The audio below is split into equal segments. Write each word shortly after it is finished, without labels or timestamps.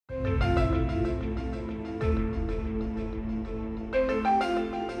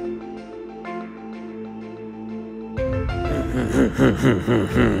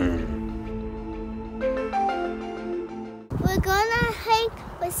gonna hike.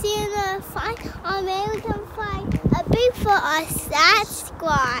 We're seeing a find, or maybe we can find a Bigfoot or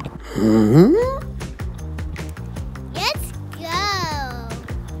Sasquatch. Let's go.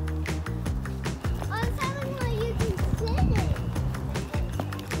 On something where you can sit it.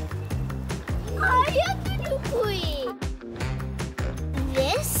 Oh, you have to do quick.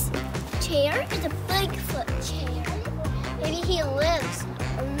 This chair is a Bigfoot chair. Maybe he lives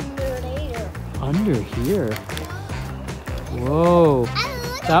under there. Under here? Whoa.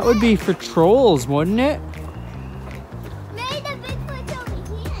 That would be for trolls, wouldn't it? Maybe the Bigfoot's over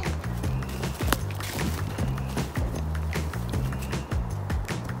here.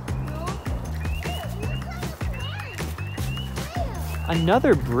 No.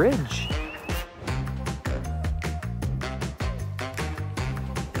 Another bridge.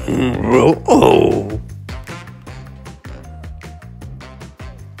 Oh.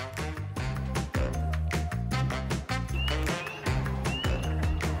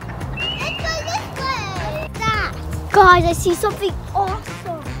 Guys, I see something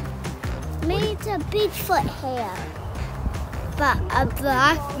awesome. Maybe it's a Bigfoot hair, but a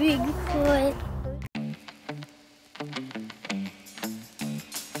black Bigfoot.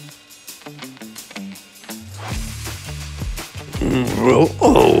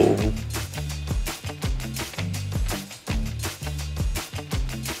 Oh.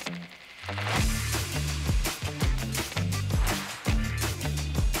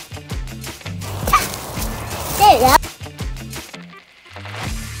 There you go.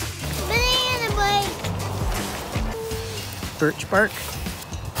 Banana bike. Birch bark.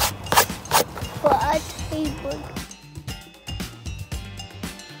 For a table.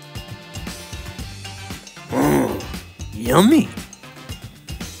 Yummy.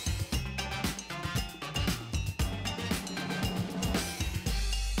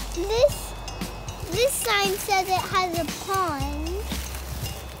 This sign says it has a pond.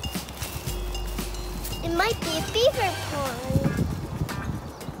 It might be a beaver pond.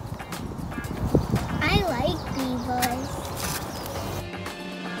 I like beavers.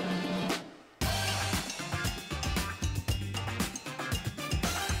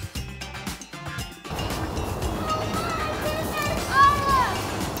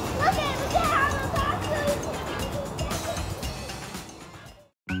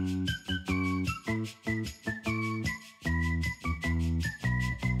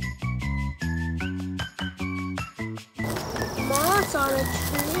 Moss on a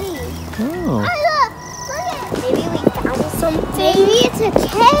tree. Oh. Look it. Maybe we found something. Maybe it's a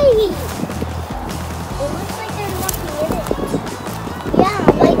cave. It looks like there's nothing in it. Yeah,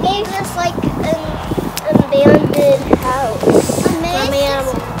 like maybe it's like an abandoned house. From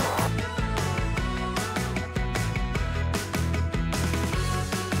animals.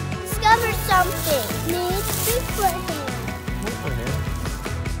 Discover something. Maybe it's Bigfoot here.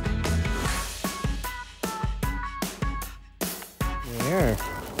 Where?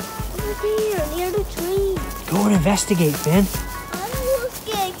 Over here, near the tree. Go and investigate, Finn. I'm a little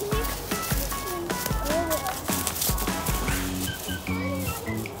scared. Can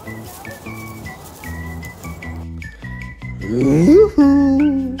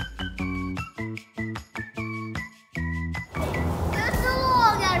Woohoo. Just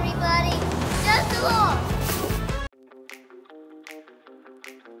along, everybody. Just along.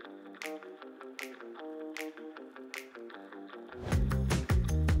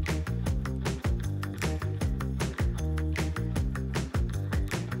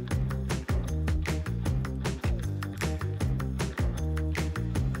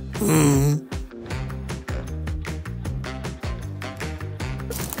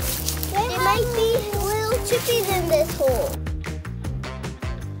 There might be little chippies in this hole.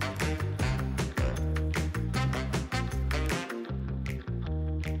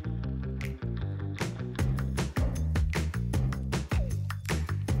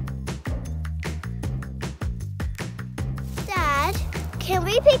 Dad, can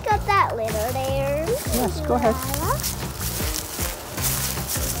we pick up that litter there? Yes, go ahead.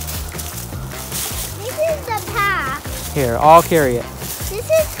 This is the path. Here, I'll carry it. This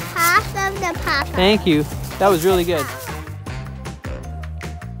is half of the path. Thank you. That was really good.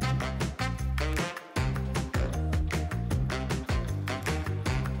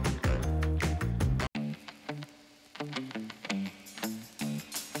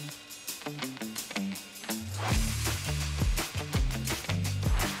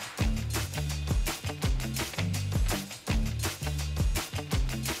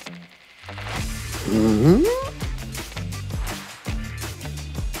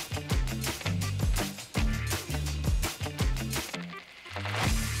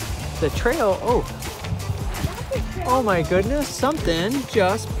 the trail. Oh my goodness, something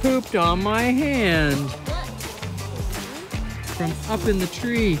just pooped on my hand. From up in the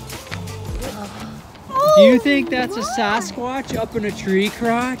tree. Do you think that's a Sasquatch up in a tree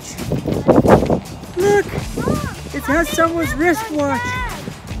crotch? Look, it has someone's wristwatch.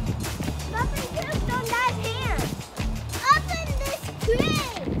 Something pooped on that hand. Up in this tree.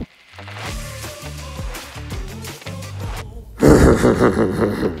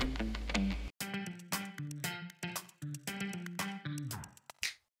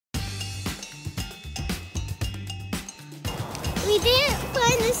 We didn't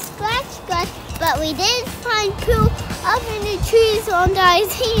find the Sasquatch, but we did find poo up in the trees on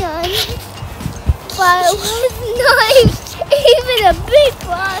Di's hand. But it was not even a big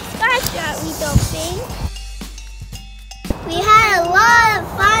Sasquatch, we don't think. We had a lot of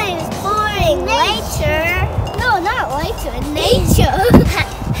fun exploring nature. No, not nature, nature.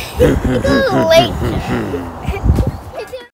 Nature.